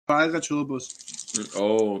But I got chalupas.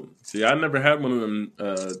 Oh, see, I never had one of them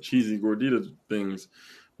cheesy gordita things,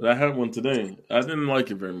 but I had one today. I didn't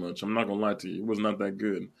like it very much. I'm not gonna lie to you; it was not that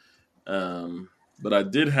good. But I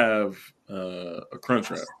did have a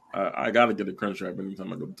Crunch Wrap. I gotta get a Crunch Wrap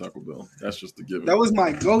anytime I go to Taco Bell. That's just a given. That was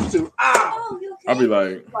my go-to. Ow! I'll be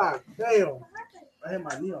like, damn! I hit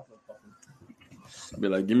my knee off the fucking. I'll be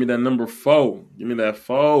like, give me that number 4. Give me that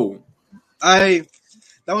 4. That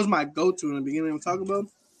was my go-to in the beginning of Taco Bell.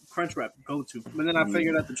 Crunch Wrap go-to, but then I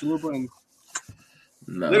figured out the chalupa and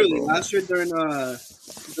literally bro. Last year during the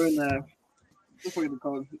what do you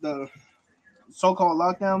call it? The so-called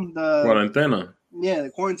lockdown, the quarantena. Yeah, the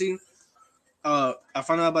quarantine. I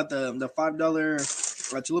found out about the $5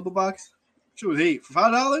 chalupa box. She was $8 for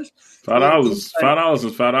 $5. $5 is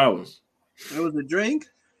 $5. It was a drink.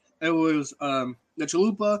 It was the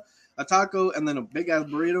chalupa, a taco, and then a big ass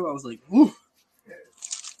burrito. I was like, whoo.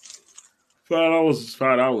 $5 is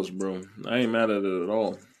 $5, bro. I ain't mad at it at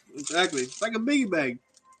all. Exactly. It's like a biggie bag.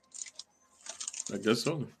 I guess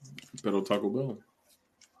so. Pero Taco Bell.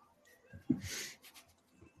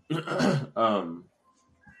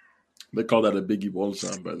 They call that a biggie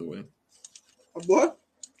bolsa, by the way. A what?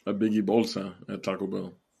 A biggie bolsa at Taco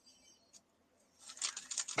Bell.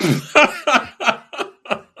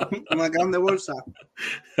 Una grande bolsa.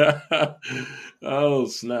 Oh,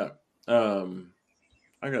 snap.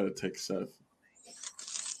 I gotta take Seth.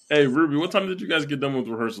 Hey, Ruby, what time did you guys get done with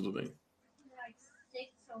rehearsal today? Like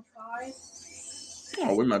 6:05.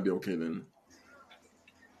 Oh, we might be okay then.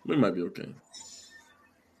 We might be okay.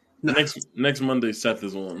 Next Monday, Seth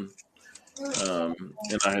is on. And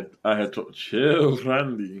I had to chill,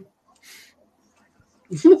 Randy.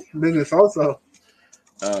 Business also.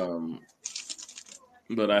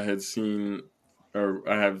 But I had seen, or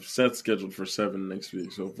I have Seth scheduled for 7 next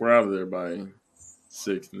week. So if we're out of there by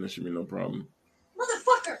 6, then there should be no problem.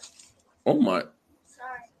 Motherfucker! Oh my!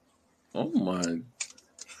 Sorry. Oh my!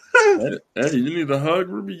 Hey, you need a hug,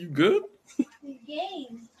 Ruby? You good? The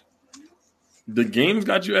game. The game's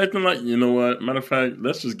got you acting like, you know what? Matter of fact,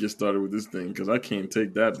 let's just get started with this thing because I can't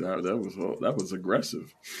take that down. That was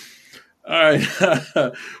aggressive. All right.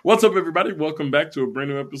 What's up, everybody? Welcome back to a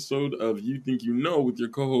brand new episode of You Think You Know with your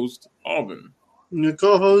co-host, Alvin. And your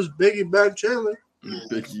co-host, Biggie Bag Chandler.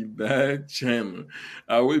 Biggie Bag Chandler.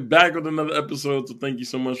 We're back with another episode, so thank you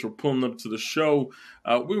so much for pulling up to the show.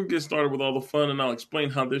 We'll get started with all the fun, and I'll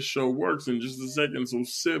explain how this show works in just a second. So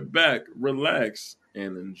sit back, relax,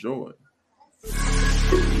 and enjoy.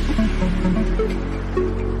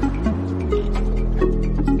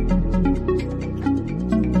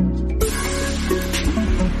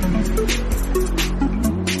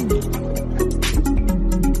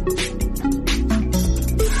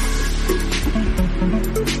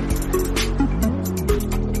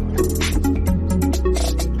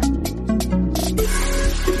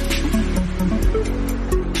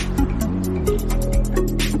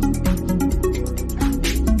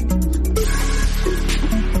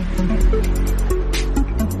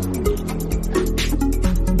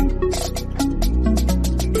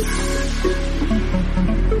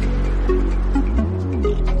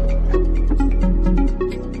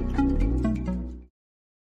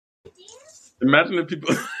 Imagine if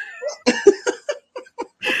people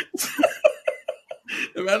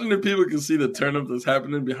Imagine if people can see the turn up that's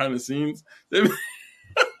happening behind the scenes.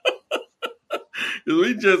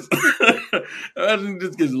 We just imagine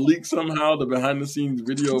this gets leaked somehow, the behind the scenes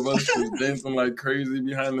video of us just dancing like crazy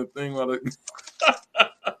behind the thing while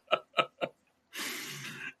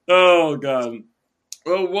Oh God.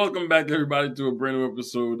 Well, welcome back everybody to a brand new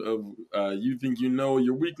episode of You Think You Know,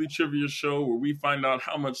 your weekly trivia show where we find out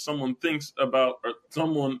how much someone thinks about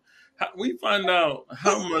we find out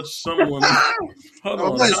how much someone. Hold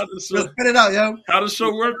on. How does spit it out, yo. How does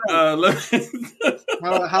show work? How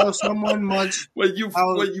someone much? When you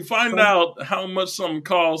find out how much something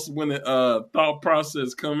costs when the thought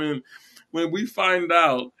process come in. When we find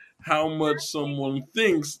out how much someone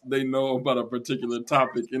thinks they know about a particular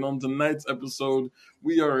topic. And on tonight's episode,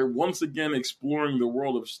 we are once again exploring the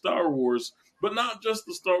world of Star Wars, but not just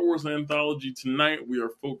the Star Wars anthology. Tonight, we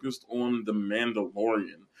are focused on The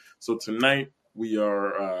Mandalorian. So tonight, we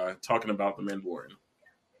are talking about The Mandalorian.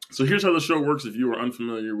 So here's how the show works if you are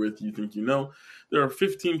unfamiliar with You Think You Know. There are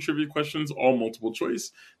 15 trivia questions, all multiple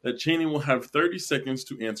choice, that Cheney will have 30 seconds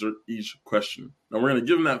to answer each question. Now we're going to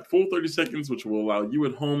give him that full 30 seconds, which will allow you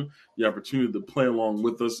at home the opportunity to play along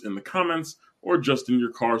with us in the comments or just in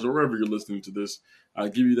your cars or wherever you're listening to this. I'll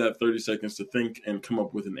give you that 30 seconds to think and come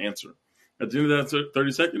up with an answer. At the end of that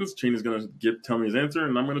 30 seconds, Cheney's going to tell me his answer,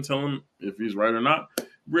 and I'm going to tell him if he's right or not.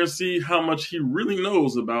 We're going to see how much he really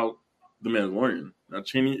knows about The Mandalorian. Now,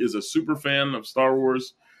 Cheney is a super fan of Star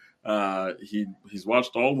Wars. He's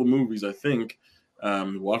watched all the movies, I think.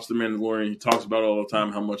 He watched The Mandalorian. He talks about it all the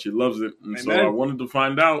time, how much he loves it. And so I wanted to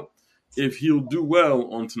find out if he'll do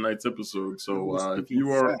well on tonight's episode. So if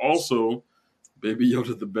you are also Baby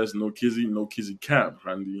Yoda the best, no kizzy cap,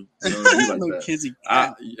 Randy. Like no that. Kizzy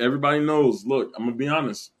cap. Everybody knows. Look, I'm gonna be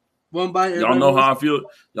honest. One bite. Y'all know how I feel.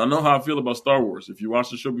 Y'all know how I feel about Star Wars. If you watched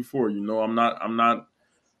the show before, you know I'm not down like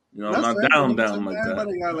that. You know what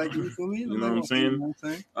I'm saying?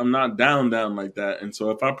 I'm not down like that. And so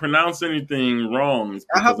if I pronounce anything wrong, it's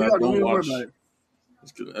because I don't watch. You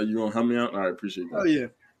gonna help me out? All right, appreciate that. Oh yeah.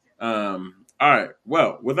 All right.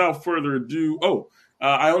 Well, without further ado,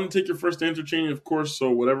 I only take your first answer, Cheney, of course. So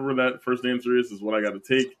whatever that first answer is what I got to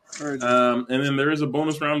take. And then there is a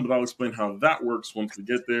bonus round, but I'll explain how that works once we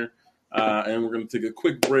get there. And we're going to take a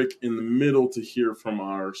quick break in the middle to hear from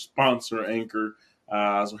our sponsor, Anchor.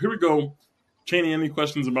 So here we go. Cheney, any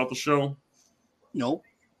questions about the show? Nope.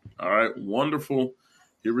 All right. Wonderful.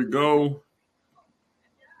 Here we go.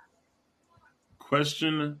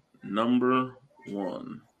 Question number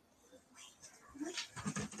 1.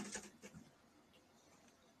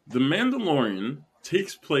 The Mandalorian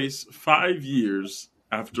takes place 5 years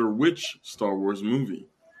after which Star Wars movie?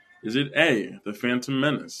 Is it A, The Phantom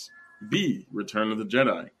Menace, B, Return of the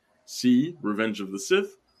Jedi, C, Revenge of the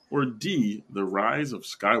Sith, or D, The Rise of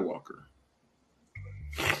Skywalker?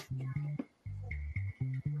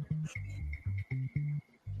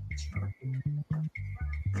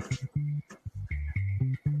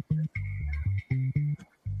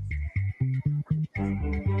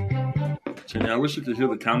 Cheney, I wish you could hear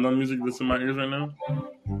the countdown music that's in my ears right now.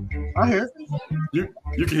 I hear it.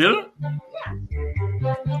 You can hear it?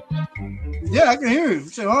 Yeah, I can hear it.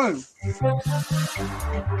 Say hi.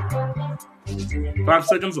 5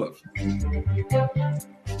 seconds left.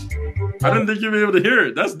 I didn't think you'd be able to hear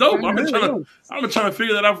it. That's dope. I've been trying to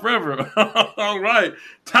figure that out forever. All right,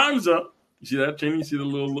 time's up. You see that, Cheney? You see the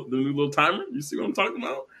new little timer? You see what I'm talking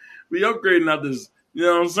about? We upgrading out this. You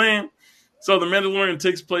know what I'm saying? So The Mandalorian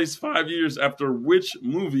takes place 5 years after which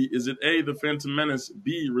movie? Is it A, The Phantom Menace,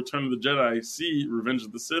 B, Return of the Jedi, C, Revenge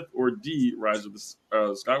of the Sith, or D, Rise of the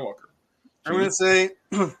Skywalker? I'm going to say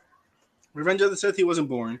Revenge of the Sith, he wasn't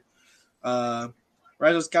born. Rise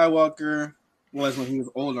of Skywalker was when he was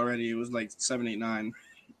old already. It was like 7, 8, 9.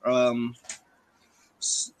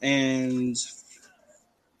 And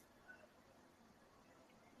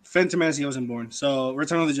Phantom Menace, he wasn't born. So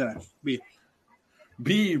Return of the Jedi,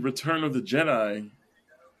 B, Return of the Jedi,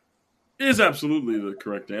 is absolutely the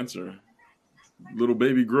correct answer. Little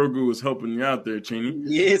baby Grogu is helping you out there, Cheney.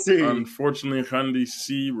 Yes, sir. Unfortunately, Khandi,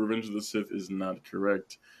 C, Revenge of the Sith, is not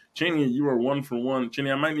correct. Cheney, you are 1 for 1. Cheney,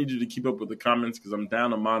 I might need you to keep up with the comments because I'm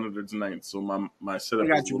down a monitor tonight, so my setup I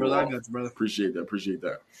got you, brother. Appreciate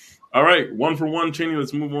that. All right, 1 for 1, Cheney.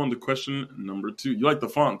 Let's move on to question number 2. You like the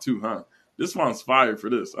font too, huh? This font's fire for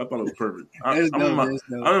this. I thought it was perfect. I'm in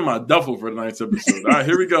my duffel for tonight's episode. All right,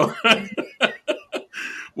 here we go.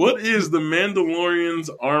 What is the Mandalorian's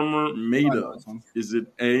armor made of? Is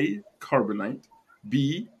it A, carbonite,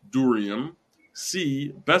 B, durium,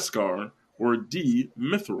 C, beskar, or D,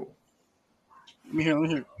 mithril? Let me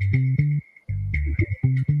hear.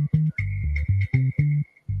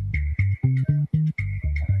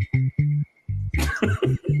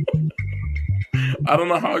 I don't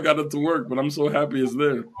know how I got it to work, but I'm so happy it's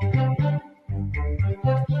there.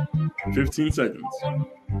 15 seconds.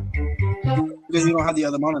 Because you don't have the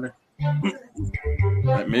other monitor.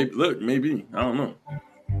 Maybe. I don't know.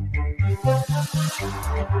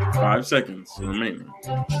 5 seconds remaining.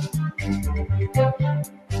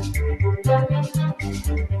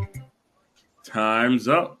 Time's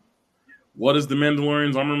up. What is the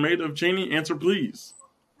Mandalorian's armor made of, Cheney? Answer, please.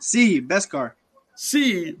 C, beskar.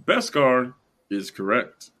 C, beskar is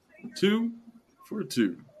correct. 2 for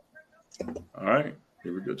 2. All right,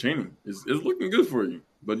 here we go. Cheney, it's looking good for you,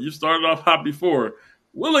 but you started off hot before.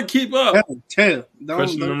 Will it keep up? Question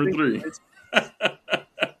number 3.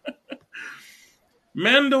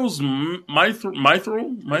 Mando's mithril?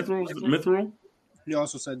 He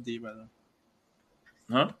also said D, by the way.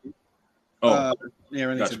 Huh? Oh,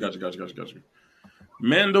 yeah, gotcha.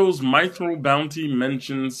 Mando's mithril bounty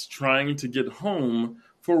mentions trying to get home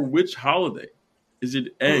for which holiday? Is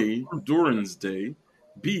it A, Durin's Day,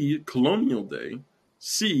 B, Colonial Day,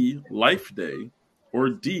 C, Life Day, or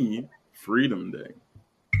D, Freedom Day?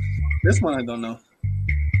 This one I don't know.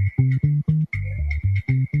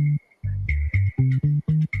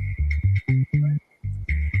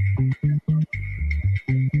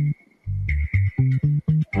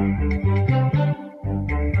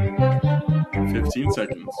 15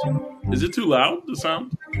 seconds. Is it too loud, the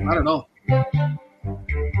sound? I don't know.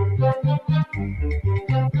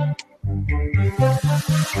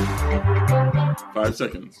 Five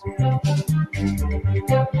seconds.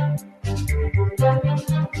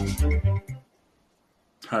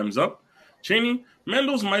 Time's up. Cheney,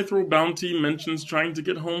 Mando's Mithril bounty mentions trying to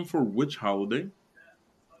get home for which holiday?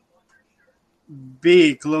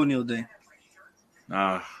 B, Colonial Day.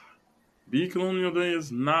 B, Colonial Day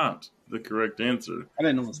is not the correct answer. I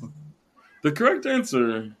didn't know this one. The correct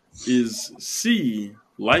answer is C,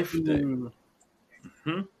 Life Day.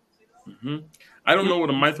 I don't know what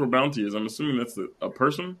a Mithril bounty is. I'm assuming that's a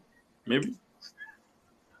person, maybe?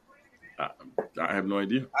 I have no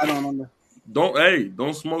idea. I don't know.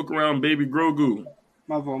 Don't smoke around baby Grogu.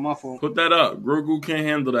 My fault. Put that up. Grogu can't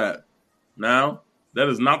handle that. Now, that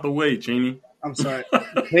is not the way, Cheney. I'm sorry.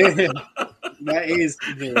 That is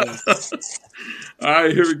good. All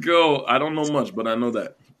right, here we go. I don't know much, but I know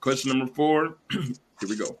that. Question number 4. Here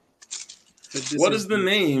we go. What is the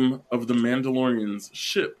name of the Mandalorian's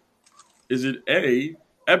ship? Is it A,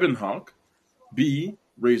 Ebonhawk, B,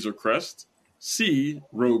 Razor Crest, C,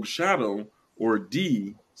 Rogue Shadow, or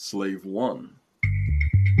D, Slave One?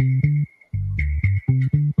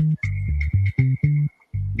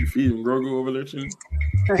 You feeding Grogu over there, Chin?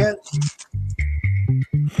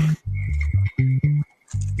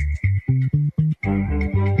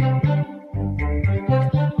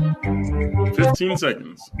 15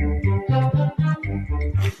 seconds.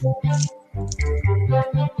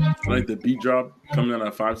 I like the beat drop coming in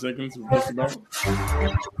at 5 seconds. Just about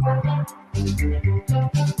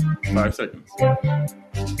 5 seconds.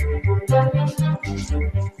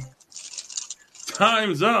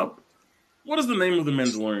 Time's up. What is the name of the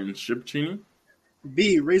Mandalorian ship, Cheney?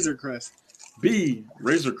 B, Razor Crest. B,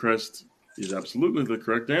 Razor Crest is absolutely the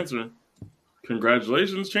correct answer.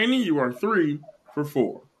 Congratulations, Cheney. You are 3 for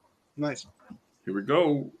 4. Nice. Here we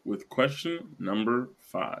go with question number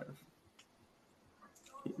 5.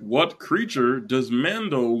 What creature does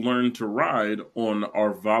Mando learn to ride on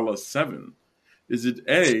Arvala 7? Is it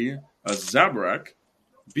A, a Zabrak,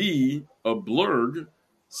 B, a Blurg,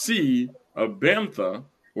 C, a Bantha,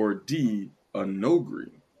 or D, a Nogri?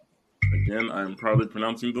 Again, I'm probably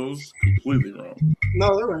pronouncing those completely wrong.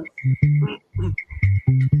 No, they're right.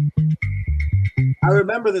 I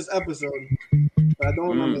remember this episode, but I don't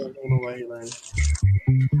remember the name of what he learned.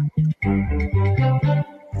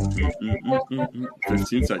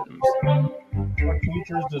 15 seconds. What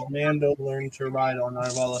creatures does Mando learn to ride on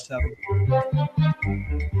Arvala 7?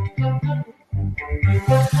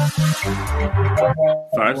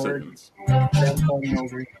 5 seconds.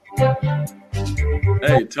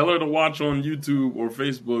 Hey, tell her to watch on YouTube or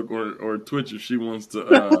Facebook or Twitch if she wants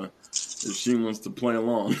to play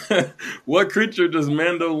along. What creature does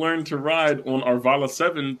Mando learn to ride on Arvala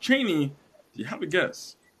 7? Cheney, do you have a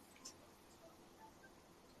guess?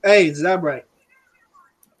 Hey, Zabrak.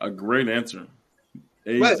 A great answer.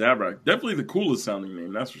 A, What? Zabrak. Definitely the coolest sounding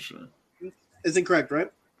name, that's for sure. It's incorrect,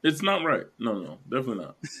 right? It's not right. No, definitely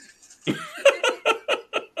not.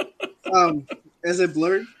 Is it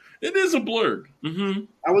Blurg? It is a Blurg. Mm-hmm.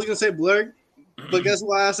 I was gonna say Blurg, but guess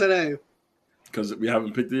why I said A? Because we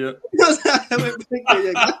haven't picked it yet? I haven't picked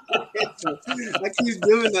it yet. I keep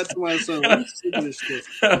doing that to myself. I'm stupid as shit.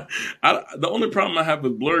 The only problem I have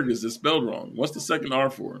with Blurg is it's spelled wrong. What's the second R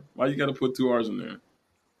for? Why you got to put 2 R's in there?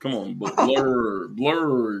 Come on,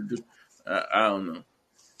 Blurg. I don't know.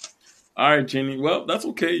 All right, Cheney. Well, that's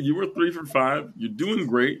okay. You were 3 for 5. You're doing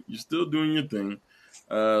great. You're still doing your thing.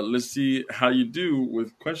 Let's see how you do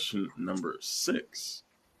with question number 6.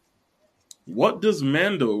 What does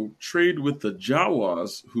Mando trade with the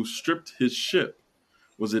Jawas who stripped his ship?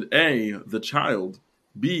 Was it A, the child,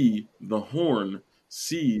 B, the horn,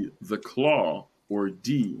 C, the claw, or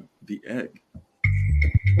D, the egg?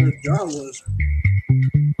 The Jawas.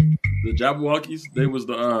 The Jabberwockies, they was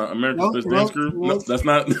the American Best Dance Crew. No, that's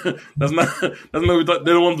not. That's not who we thought.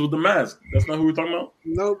 They're the ones with the mask. That's not who we're talking about.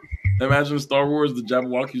 Nope. Imagine Star Wars. The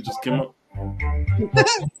Jabberwockies just came up.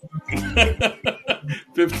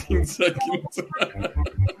 15 seconds.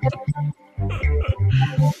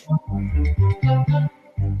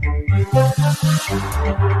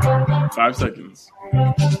 Five seconds.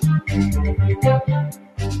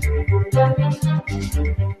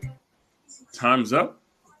 Time's up.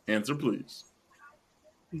 Answer, please.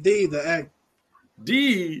 D, the egg.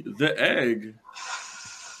 D, the egg,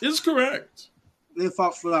 is correct. They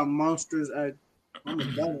fought for that monster's egg. I'm a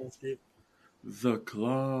badass, dude. The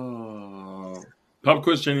claw. Pop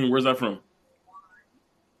quiz, Cheney. Where's that from?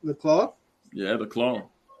 The claw? Yeah, the claw.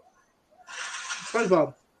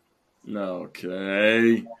 SpongeBob. No,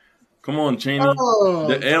 okay. Come on, Cheney. Oh,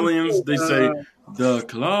 The aliens, they say, the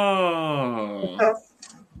claw.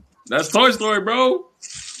 That's Toy Story, bro.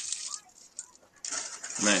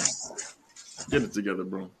 Man, get it together,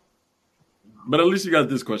 bro. But at least you got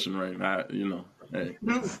this question right. Hey.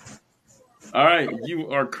 All right,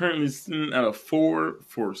 you are currently sitting at a 4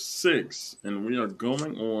 for 6, and we are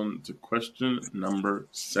going on to question number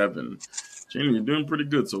 7. Cheney, you're doing pretty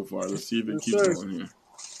good so far. Let's see if it keeps going here.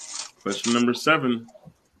 Question number 7.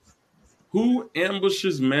 Who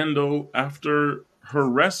ambushes Mando after her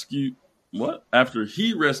rescue? What? After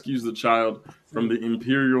he rescues the child from the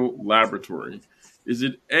Imperial laboratory? Is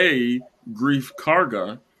it A, Grief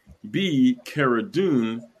Karga, B, Cara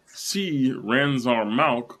Dune, C, Ranzar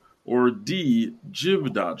Malk, or D,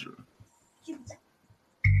 Jib Dodger?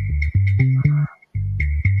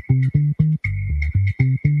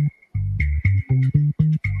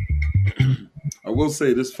 I will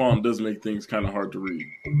say this font does make things kind of hard to read.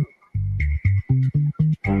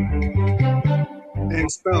 And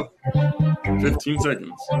spell. 15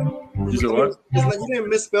 seconds. You said what? It's like you didn't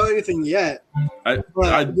misspell anything yet. You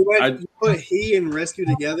put he and rescue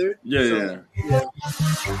together. Yeah.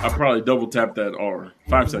 I probably double tapped that R.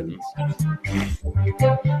 5 seconds.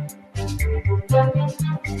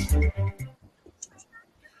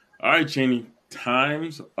 All right, Cheney.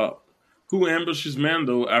 Time's up. Who ambushes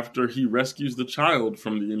Mando after he rescues the child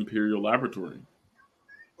from the Imperial laboratory?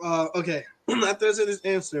 Okay. After I say this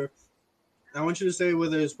answer, I want you to say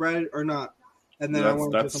whether it's right or not. And then I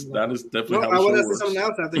want to say something else. That is definitely how I want to works. say something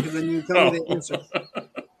else after because then you tell me the answer.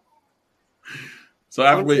 So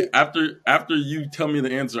after you tell me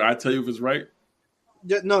the answer, I tell you if it's right?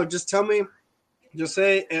 No, just tell me. Just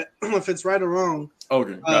say if it's right or wrong.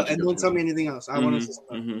 Okay. Gotcha, don't tell me anything else. I want to say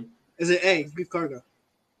something. Mm-hmm. Is it A, Grief Karga?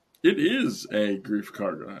 It is a Grief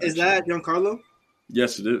Karga. Is that Giancarlo?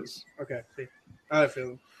 Yes, it is. Okay. See. I feel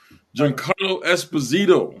him. Giancarlo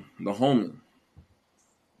Esposito, the homie.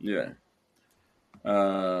 Yeah.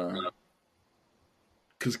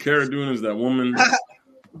 Because Cara Dune is that woman.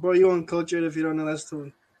 Bro, you uncultured if you don't know that's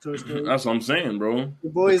Toy Story. That's what I'm saying, bro. The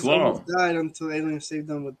boys almost died until aliens saved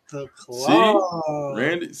them with the claw.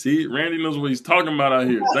 Randy knows what he's talking about out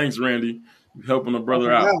here. Thanks, Randy. You're helping a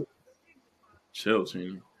brother out. Chill,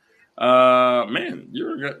 Cheney. Man,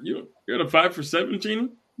 you're at a 5 for 7, Cheney.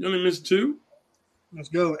 You only missed 2. Let's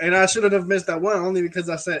go. And I shouldn't have missed that one only because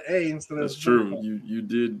I said A instead of. That's true. You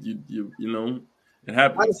did. You know. It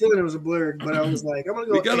happened. I was feeling it was a blur, but I was like, I'm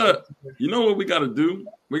gonna go. You know what we gotta do?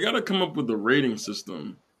 We gotta come up with a rating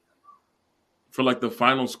system for like the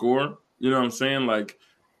final score. You know what I'm saying? Like,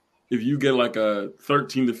 if you get like a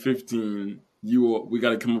 13 to 15, we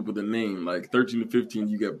gotta come up with a name. Like 13 to 15,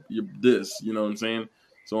 you get this. You know what I'm saying?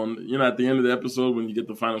 So at the end of the episode, when you get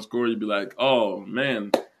the final score, you'd be like, oh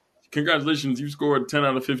man, congratulations, you scored 10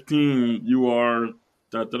 out of 15. You are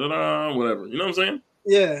whatever. You know what I'm saying?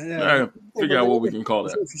 Yeah. Figure out what we can call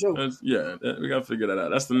that. For sure. We gotta figure that out.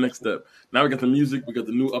 That's the next step. Now we got the music. We got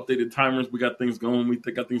the new updated timers. We got things going. We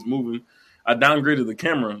got things moving. I downgraded the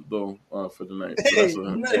camera though for tonight. So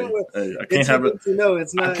I can't have it.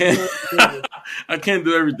 It's not. I can't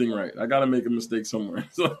do everything right. I gotta make a mistake somewhere.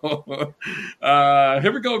 So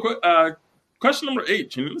here we go. Question number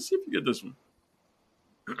 8. Let's see if you get this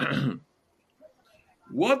one.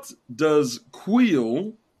 What does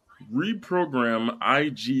Queel reprogram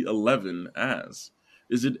IG-11 as?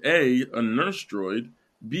 Is it A, a nurse droid,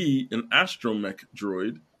 B, an astromech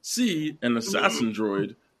droid, C, an assassin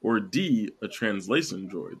droid, or D, a translation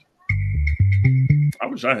droid? I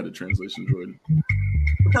wish I had a translation droid.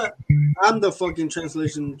 I'm the fucking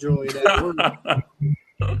translation droid at work.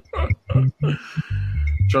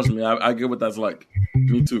 Trust me, I get what that's like.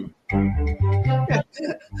 Me too.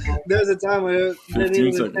 There's a time where they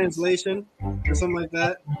needed a translation or something like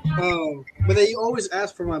that. But they always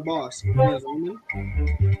ask for my boss. They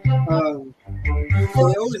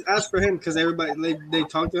always ask for him because everybody they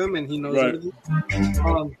talk to him and he knows everything.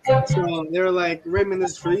 So they were like, Raymond,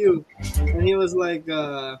 this is for you, and he was like,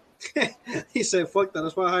 he said, "Fuck that.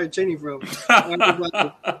 That's why I hired Cheney from." And I was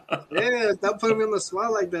like, yeah, stop putting me on the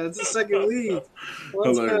spot like that. It's a second lead.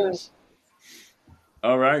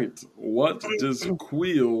 All right. What does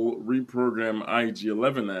Queel reprogram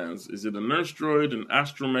IG-11 as? Is it a nurse droid, an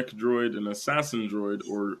astromech droid, an assassin droid,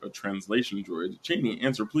 or a translation droid? Cheney,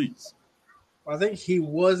 answer please. I think he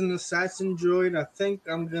was an assassin droid. I think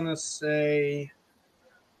I'm gonna say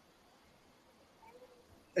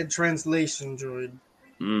a translation droid.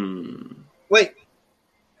 Wait,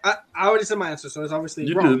 I already said my answer, so it's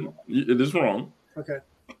obviously wrong. You did. It is wrong. Okay.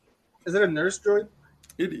 Is it a nurse droid?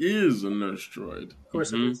 It is a nurse droid. Of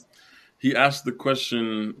course it is. he asked the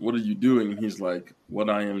question, "What are you doing?" And he's like, "What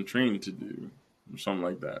I am trained to do," or something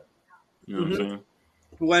like that. You know what I'm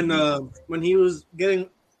saying? When he was getting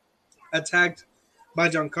attacked by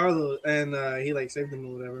Giancarlo and he like saved him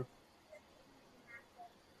or whatever.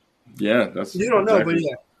 Yeah, that's You don't know, but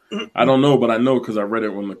yeah. I don't know, but I know because I read it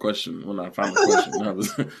when I found the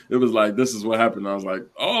question. It was like, this is what happened. I was like,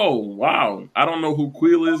 oh, wow. I don't know who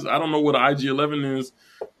Queel is. I don't know what IG11 is.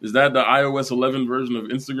 Is that the iOS 11 version of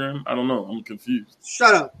Instagram? I don't know. I'm confused.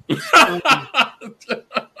 Shut up.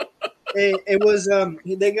 It was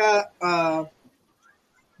they got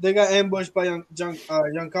ambushed by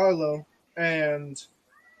Giancarlo and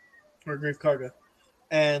or Grief Karga,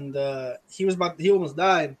 and he almost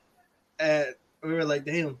died. And we were like,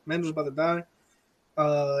 damn, man was about to die.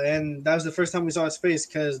 And that was the first time we saw his face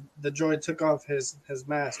because the droid took off his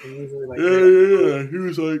mask and usually like yeah. He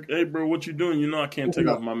was like, "Hey, bro, what you doing? You know I can't take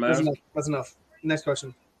off my mask." That's enough. Next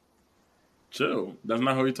question. Chill. That's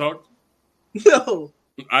not how he talked. No.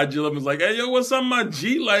 IG11 was like, "Hey, yo, what's up, my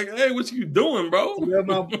G? Like, hey, what you doing, bro? You're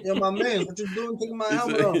my man. What you doing? Taking my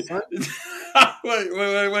helmet off, huh?" Wait.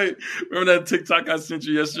 Remember that TikTok I sent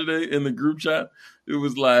you yesterday in the group chat? It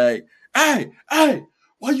was like, hey,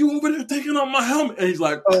 why you over there taking off my helmet? And he's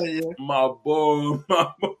like, oh, yeah. my boy.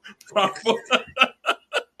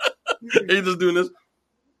 He's just doing this.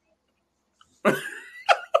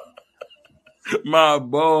 my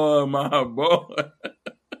boy.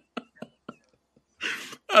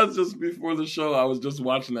 That's just before the show. I was just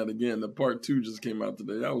watching that again. The part 2 just came out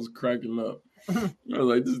today. I was cracking up. I was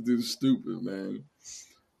like, this dude's stupid, man.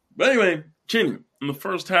 But anyway, Chinny, in the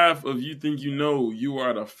first half of You Think You Know, you are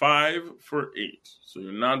at a 5 for 8. So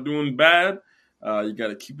you're not doing bad. You got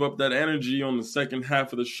to keep up that energy on the second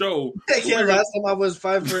half of the show. Yeah, last time I was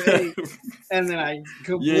 5 for 8. And then I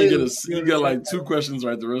completely... You got like 2 questions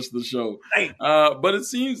right the rest of the show. But it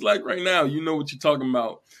seems like right now you know what you're talking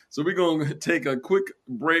about. So we're going to take a quick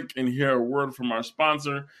break and hear a word from our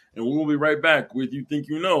sponsor. And we'll be right back with You Think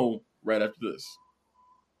You Know right after this.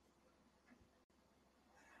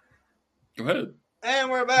 Go ahead. And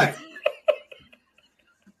we're back.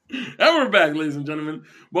 And we're back, ladies and gentlemen.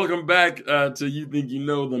 Welcome back to You Think You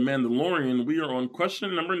Know The Mandalorian. We are on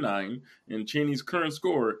question number 9, and Cheney's current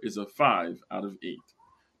score is a 5 out of 8.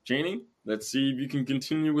 Cheney, let's see if you can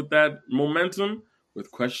continue with that momentum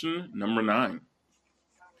with question number 9.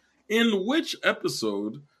 In which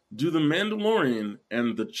episode do the Mandalorian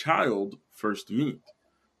and the child first meet?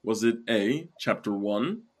 Was it A, Chapter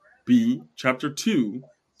 1, B, Chapter 2,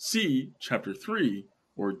 C, Chapter 3,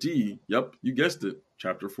 or D, yep, you guessed it,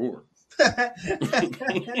 Chapter 4?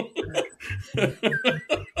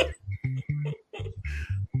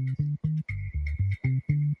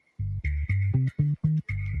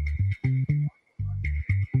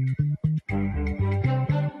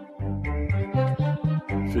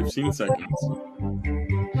 15 seconds.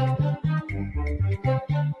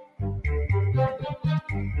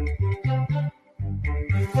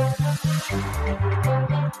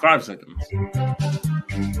 5 seconds.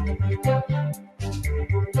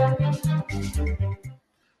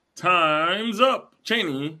 Time's up.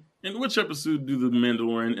 Cheney, in which episode do the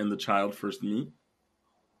Mandalorian and the child first meet?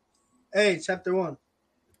 A, Chapter 1.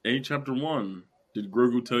 A, Chapter 1. Did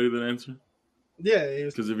Grogu tell you that answer? Yeah.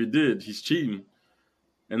 Because if he did, he's cheating.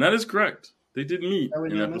 And that is correct. They did meet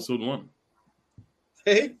in episode 1.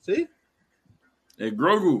 Hey, see? Hey,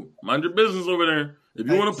 Grogu, mind your business over there. If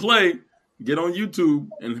you want to play, get on YouTube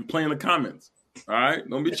and play in the comments. All right?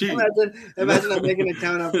 Don't be cheating. Imagine I'm making an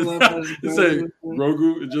account up. Say,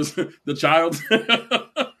 Grogu, just the child.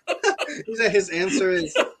 He said his answer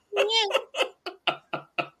is...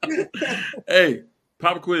 Hey,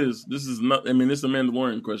 pop quiz. This is not... I mean, this is a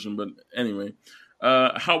Mandalorian question, but anyway.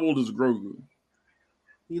 How old is Grogu?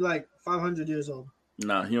 He like 500 years old.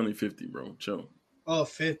 Nah, he only 50, bro. Chill. Oh,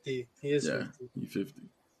 50. He is 50. He's 50.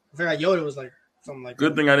 I forgot Yoda was like something like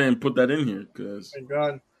Good thing I didn't put that in here, because... Thank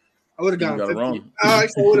God. I would have gone 50. Wrong. I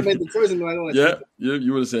actually would have made the choice. And I don't like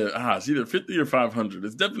you would have said, it's either 50 or 500.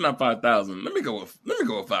 It's definitely not 5,000. Let me go with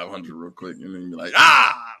 500 real quick. And then you're like,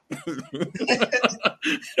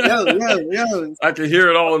 yo. I can hear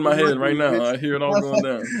it all in my head right now. Bitch. I hear it all going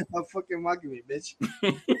down. I'm fucking mocking me, bitch.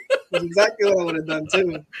 That's exactly what I would have done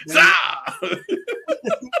too.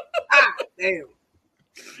 Damn.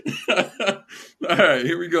 All right,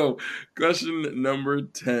 here we go. Question number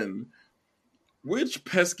 10. Which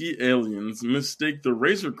pesky aliens mistake the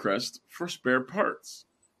Razor Crest for spare parts?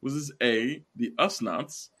 Was this A, the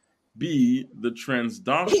Usnots, B, the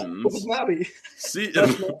Transdoshans, C,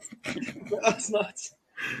 the Usnots.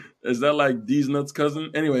 Is that like D's nuts cousin?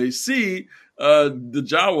 Anyway, C, the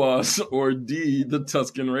Jawas, or D, the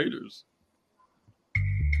Tusken Raiders?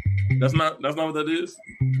 That's not what that is.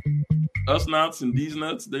 Us nuts and these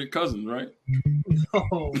nuts, they're cousins, right?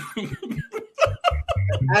 No.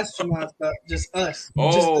 Astronauts, but just us.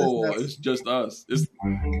 Just us Oh, nuts. it's just us.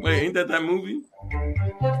 Wait, ain't that movie?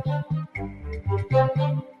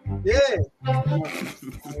 Yeah.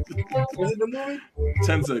 Was it the movie?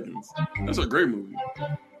 10 seconds. That's a great movie.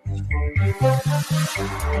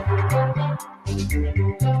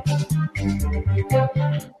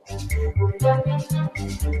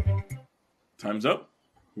 Time's up.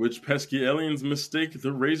 Which pesky aliens mistake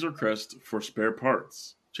the Razor Crest for spare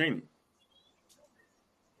parts? Cheney.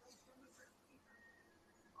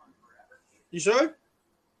 You sure?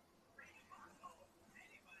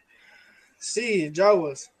 See,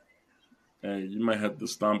 Jawas. Hey, you might have to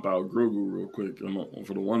stomp out Grogu real quick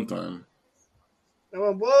for the one time.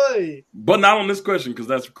 Oh boy. But not on this question, because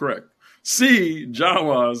that's correct. C,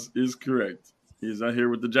 Jawas is correct. He's out here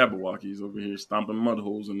with the Jabberwockies over here stomping mud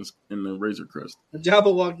holes in the Razor Crest. The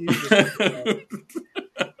Jabberwocky.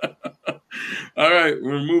 All right,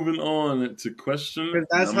 we're moving on to question.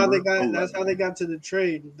 That's how they got. 11. That's how they got to the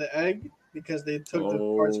trade, the egg, because they took the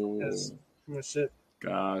parts from the ship.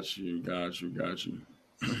 Got you.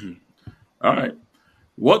 All right.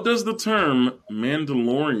 What does the term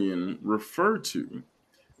Mandalorian refer to?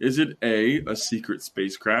 Is it A, a secret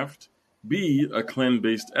spacecraft, B, a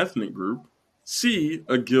clan-based ethnic group, C,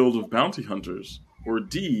 a guild of bounty hunters, or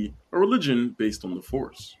D, a religion based on the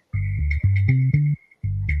Force?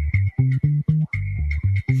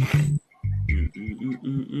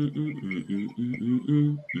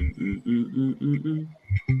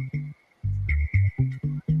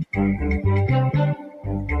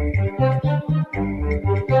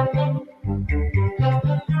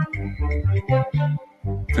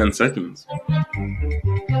 10 seconds.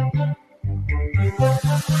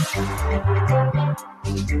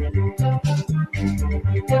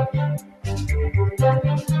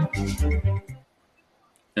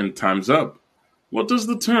 And time's up. What does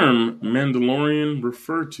the term Mandalorian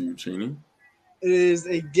refer to, Cheney? It is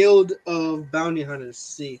a guild of bounty hunters.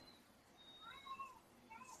 C.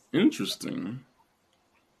 Interesting.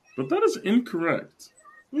 But that is incorrect.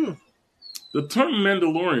 Hmm. The term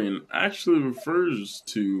Mandalorian actually refers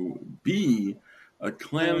to B, a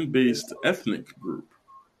clan-based ethnic group.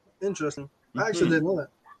 Interesting. I actually didn't know that.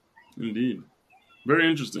 Indeed. Very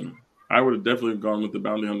interesting. I would have definitely gone with the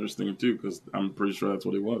bounty hunters thing too, because I'm pretty sure that's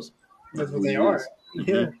what it was. That's what they are. Mm-hmm.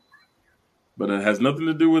 Yeah. But it has nothing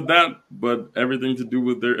to do with that, but everything to do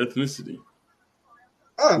with their ethnicity.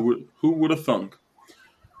 Oh. Who would have thunk?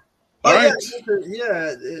 All right.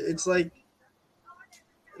 Yeah, it's like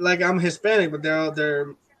I'm Hispanic, but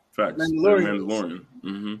they're Facts. Mandalorian.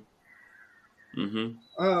 Mm-hmm.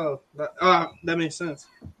 Oh, that makes sense.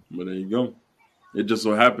 But there you go. It just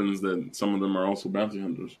so happens that some of them are also bounty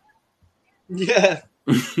hunters. Yeah.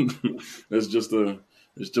 It's just a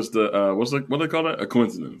what do they call that? A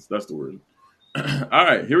coincidence. That's the word. All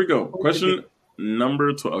right, here we go. Question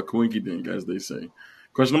number 12. A coinky dink, as they say.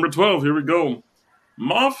 Question number 12. Here we go.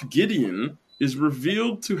 Moff Gideon is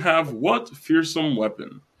revealed to have what fearsome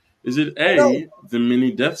weapon? Is it A, the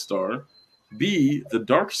mini Death Star, B, the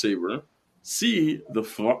Darksaber, C, the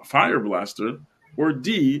Fire Blaster, or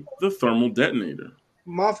D, the Thermal Detonator?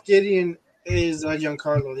 Moff Gideon is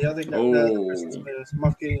Giancarlo. The other guy,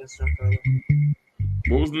 Moff Gideon is Giancarlo.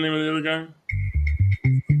 What was the name of the other guy?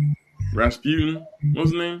 Rasputin? What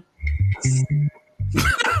was his name?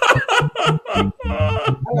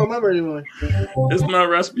 I don't remember anymore. It's not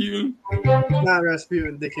Rasputin? Not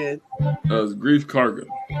Rasputin, dickhead. It's Grief Karga.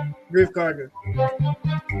 Grief Karga.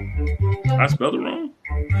 I spelled it wrong?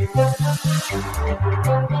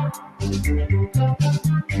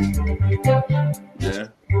 Yeah,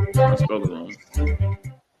 I spelled it wrong.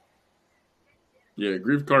 Yeah,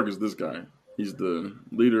 Grief Karga is this guy. He's the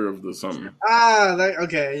leader of the something.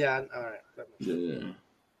 Okay, yeah, all right. Yeah.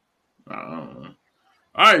 I don't know.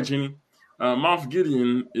 All right, Cheney. Moff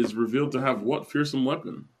Gideon is revealed to have what fearsome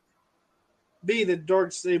weapon? B, the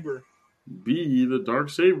Darksaber. B, the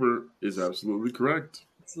Darksaber is absolutely correct.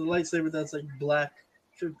 It's the lightsaber that's like black.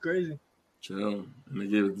 Shit, crazy. Chill. And they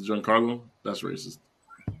gave it to Giancarlo? That's racist.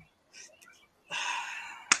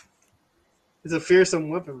 It's a fearsome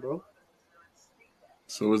weapon, bro.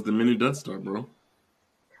 So is the mini Death Star, bro.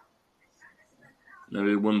 And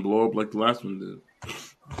it wouldn't blow up like the last one did.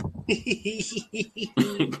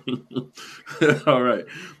 All right.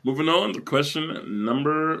 Moving on to question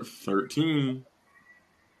number 13.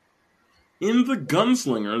 In The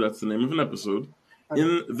Gunslinger, that's the name of an episode.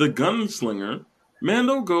 In The Gunslinger,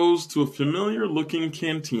 Mando goes to a familiar-looking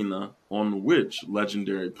cantina on which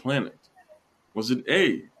legendary planet? Was it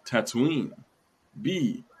A, Tatooine,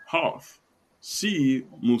 B, Hoth, C.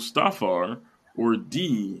 Mustafar, or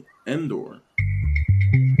D. Endor?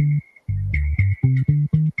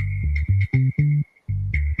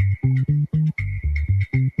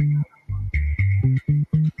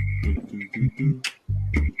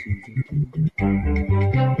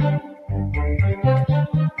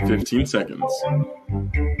 "15 seconds."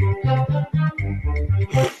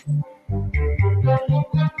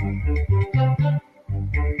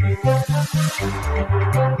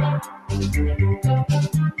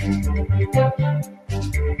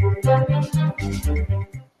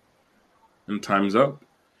 And time's up.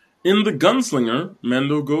 In The Gunslinger,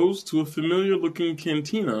 Mando goes to a familiar-looking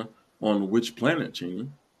cantina on which planet, Cheney?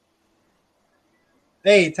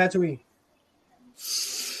 Hey, Tatooine.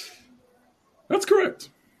 That's correct.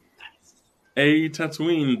 A.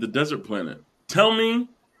 Tatooine, the desert planet. Tell me,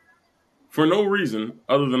 for no reason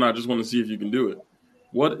other than I just want to see if you can do it,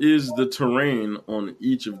 what is the terrain on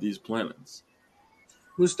each of these planets?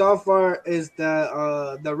 Mustafar is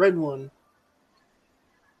the red one.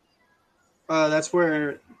 That's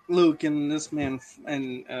where Luke and this man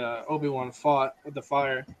and Obi-Wan fought with the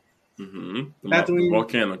fire. Mm-hmm. The Tatooine,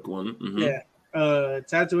 volcanic one. Mm-hmm. Yeah.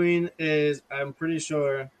 Tatooine is, I'm pretty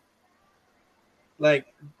sure,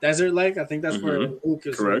 like desert lake. I think that's where Luke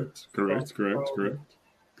is. Correct.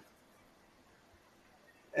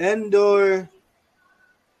 Endor.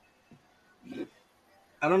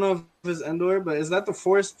 I don't know if it's Endor, but is that the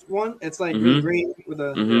forest one? It's like green with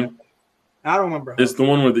a. Yeah. I don't remember. It's the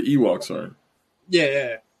one where the Ewoks are.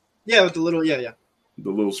 Yeah, with the little the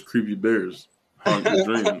little creepy bears. Haunt your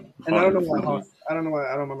dream. And I don't know why Hoth. I don't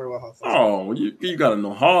remember what Hoth is. Oh, you gotta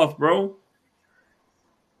know Hoth, bro.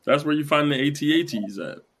 That's where you find the AT-ATs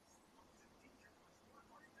at.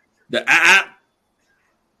 The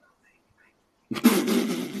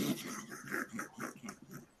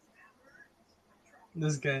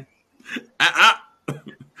This guy.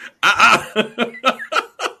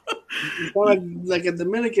 Like a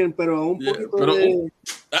Dominican, pero un poquito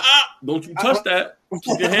don't you touch that.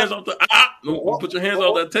 Keep your hands off the Don't put your hands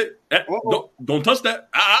off that tape. Don't touch that.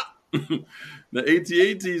 The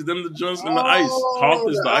AT-ATs, them the joints in the ice. Hoth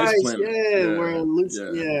is the ice planet. Yeah, where Luke's.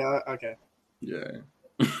 Okay. Yeah.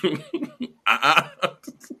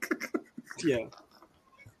 Yeah.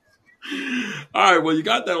 All right, well, you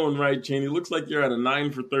got that one right, Cheney. Looks like you're at a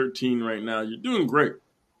 9 for 13 right now. You're doing great.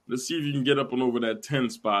 Let's see if you can get up and over that 10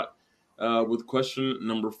 spot with question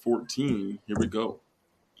number 14. Here we go.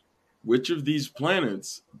 Which of these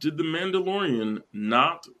planets did the Mandalorian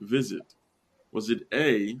not visit? Was it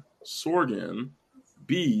A, Sorgan,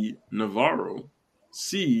 B, Navarro,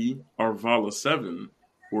 C, Arvala 7,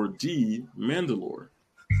 or D, Mandalore?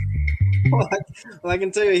 Well, I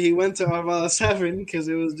can tell you he went to Arvala 7 because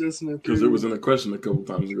it was just because it was in a question a couple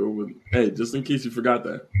times ago. But hey, just in case you forgot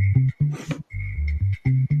that.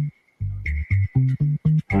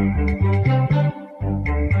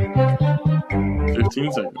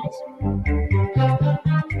 "15 seconds.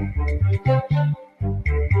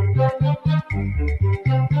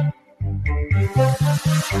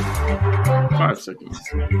 5 seconds.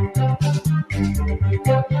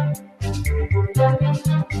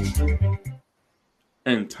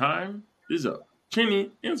 And time is up.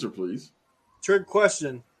 Cheney, answer, please. Trick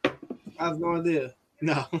question. I have no idea.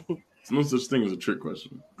 No. There's no such thing as a trick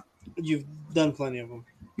question. You've done plenty of them.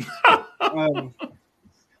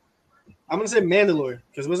 I'm gonna say Mandalore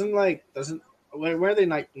because were they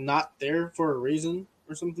like not there for a reason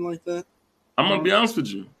or something like that? I'm gonna be honest with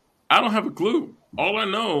you. I don't have a clue. All I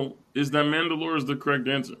know is that Mandalore is the correct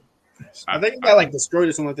answer. I think it got like destroyed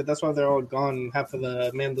or something like that. That's why they're all gone. Half of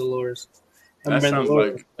the Mandalores.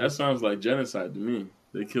 That sounds like genocide to me.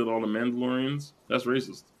 They killed all the Mandalorians. That's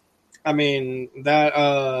racist. I mean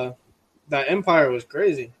that Empire was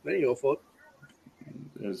crazy. There you go, folks.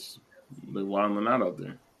 They're wilding out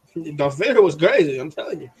there. Darth Vader was crazy. I'm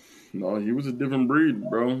telling you. No, he was a different breed,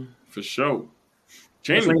 bro, for sure.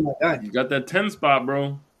 Cheney, you got that 10 spot,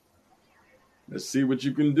 bro. Let's see what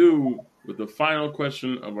you can do with the final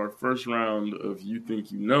question of our first round of You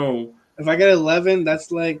Think You Know. If I get 11, that's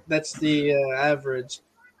the average.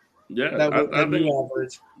 Yeah, I think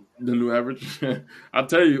average. The new average. I'll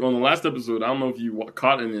tell you, on the last episode, I don't know if you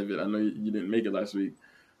caught any of it. I know you didn't make it last week.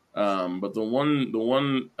 But the one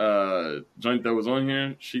joint that was on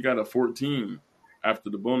here, she got a 14 after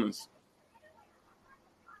the bonus.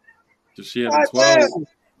 So she had a 12.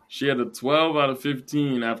 She had a 12 out of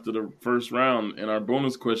 15 after the first round, and our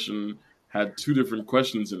bonus question had 2 different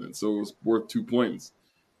questions in it, so it was worth 2 points.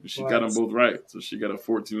 And she got them both right, so she got a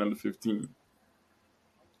 14 out of 15.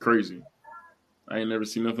 Crazy. I ain't never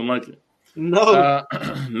seen nothing like it. No.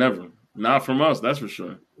 Never. Not from us, that's for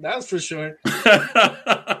sure. That's for sure.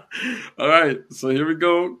 All right, so here we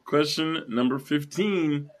go. Question number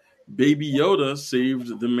 15. Baby Yoda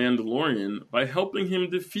saved the Mandalorian by helping him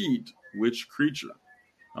defeat which creature?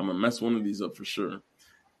 I'm going to mess one of these up for sure.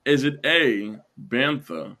 Is it A,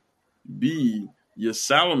 Bantha, B,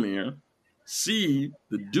 Ysalamir, C,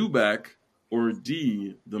 the Dewback, or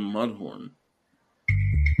D, the Mudhorn?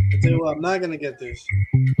 I tell you what, I'm not going to get this.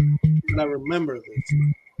 But I remember this.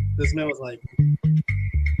 This man was like,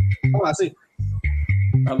 oh, I see.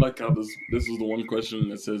 I like how this is the one question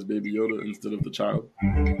that says Baby Yoda instead of the child.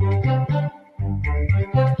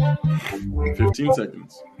 15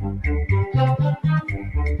 seconds.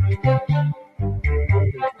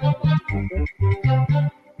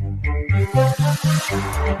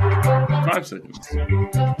 5 seconds. I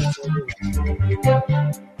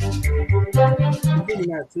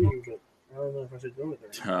don't know if I should go with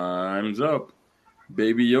that. Time's up.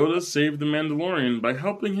 Baby Yoda saved the Mandalorian by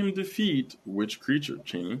helping him defeat which creature,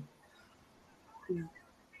 Cheney?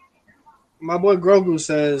 My boy Grogu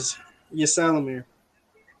says Ysalamir.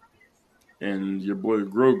 And your boy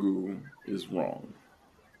Grogu is wrong.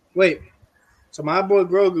 Wait, so my boy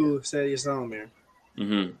Grogu said Ysalamir.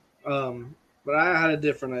 Mm-hmm. But I had a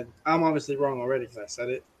different. I'm obviously wrong already because I said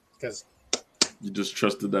it. Because you just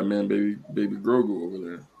trusted that man, baby Grogu over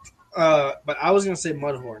there. But I was gonna say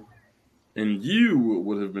Mudhorn. And you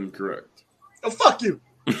would have been correct. Oh, fuck you!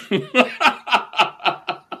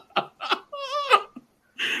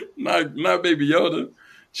 not Baby Yoda.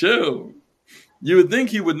 Chill. You would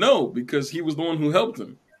think he would know because he was the one who helped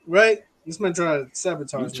him. Right? This man trying to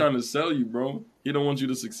sabotage He's trying to sell you, bro. He don't want you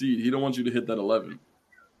to succeed. He don't want you to hit that 11.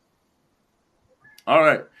 All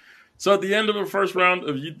right. So at the end of the first round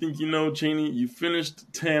of You Think You Know, Cheney, you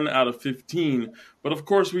finished 10 out of 15. But of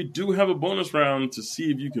course, we do have a bonus round to see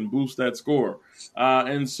if you can boost that score.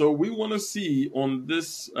 And so we want to see on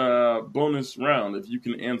this bonus round if you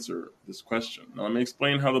can answer this question. Now, let me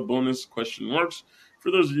explain how the bonus question works for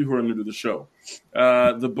those of you who are new to the show.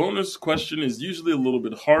 The bonus question is usually a little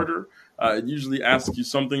bit harder. It usually asks you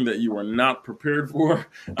something that you are not prepared for.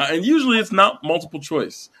 And usually it's not multiple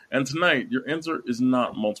choice. And tonight, your answer is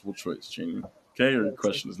not multiple choice, Cheney. Okay? Or your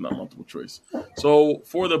question is not multiple choice. So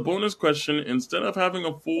for the bonus question, instead of having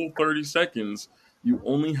a full 30 seconds, you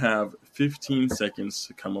only have 15 seconds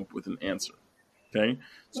to come up with an answer. Okay?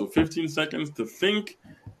 So 15 seconds to think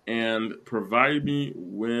and provide me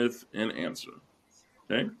with an answer.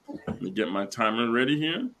 Okay? Let me get my timer ready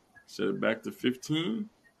here. Set it back to 15.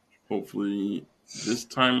 Hopefully this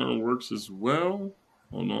timer works as well.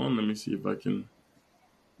 Hold on, let me see if I can.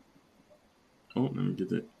 Oh, let me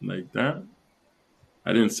get it like that.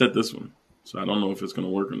 I didn't set this one, so I don't know if it's going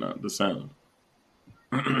to work or not, the sound.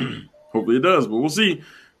 Hopefully it does, but we'll see.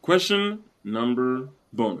 Question number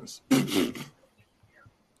bonus. All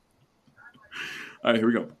right, here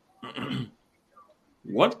we go.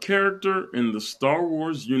 What character in the Star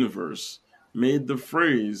Wars universe made the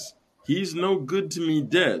phrase, "He's no good to me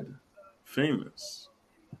dead," famous?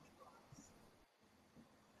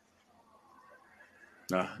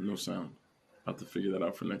 No sound. I'll have to figure that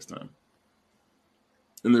out for next time.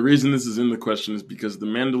 And the reason this is in the question is because the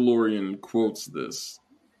Mandalorian quotes this.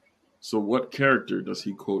 So what character does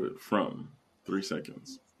he quote it from? 3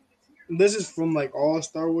 seconds. This is from like all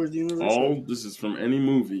Star Wars universe? This is from any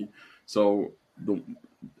movie. So the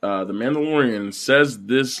Mandalorian says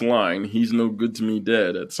this line, "He's no good to me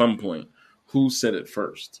dead," at some point. Who said it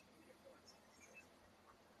first?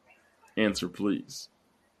 Answer, please.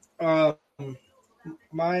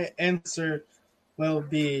 My answer will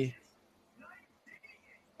be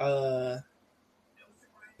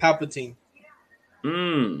Palpatine.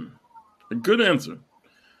 A good answer.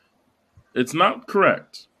 It's not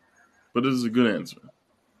correct, but it is a good answer.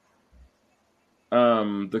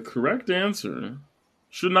 The correct answer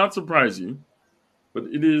should not surprise you, but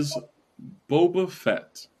it is Boba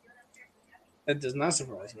Fett. That does not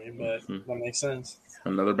surprise me, but that makes sense.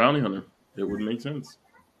 Another bounty hunter. It would make sense.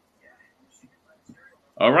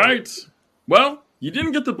 All right. Well, you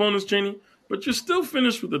didn't get the bonus, Cheney, but you're still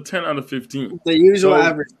finished with a 10 out of 15. The usual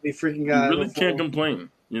average. We freaking got. You really can't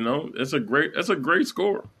complain. You know, that's a great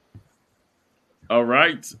score. All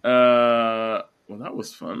right. Well, that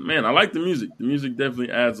was fun. Man, I like the music. The music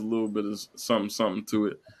definitely adds a little bit of something to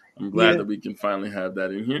it. I'm glad that we can finally have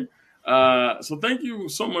that in here. So thank you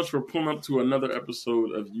so much for pulling up to another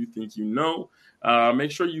episode of You Think You Know.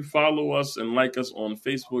 Make sure you follow us and like us on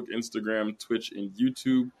Facebook, Instagram, Twitch, and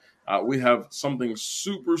YouTube. We have something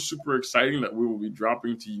super, super exciting that we will be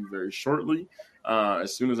dropping to you very shortly.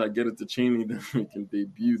 As soon as I get it to Cheney, then we can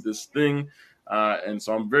debut this thing. And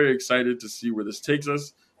so I'm very excited to see where this takes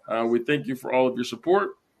us. We thank you for all of your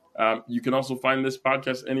support. You can also find this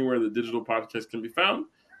podcast anywhere the digital podcast can be found.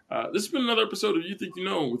 This has been another episode of You Think You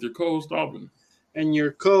Know with your co-host Alvin. And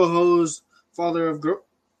your co-host, father of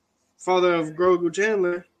Grogu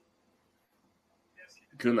Chandler.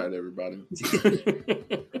 Good night, everybody.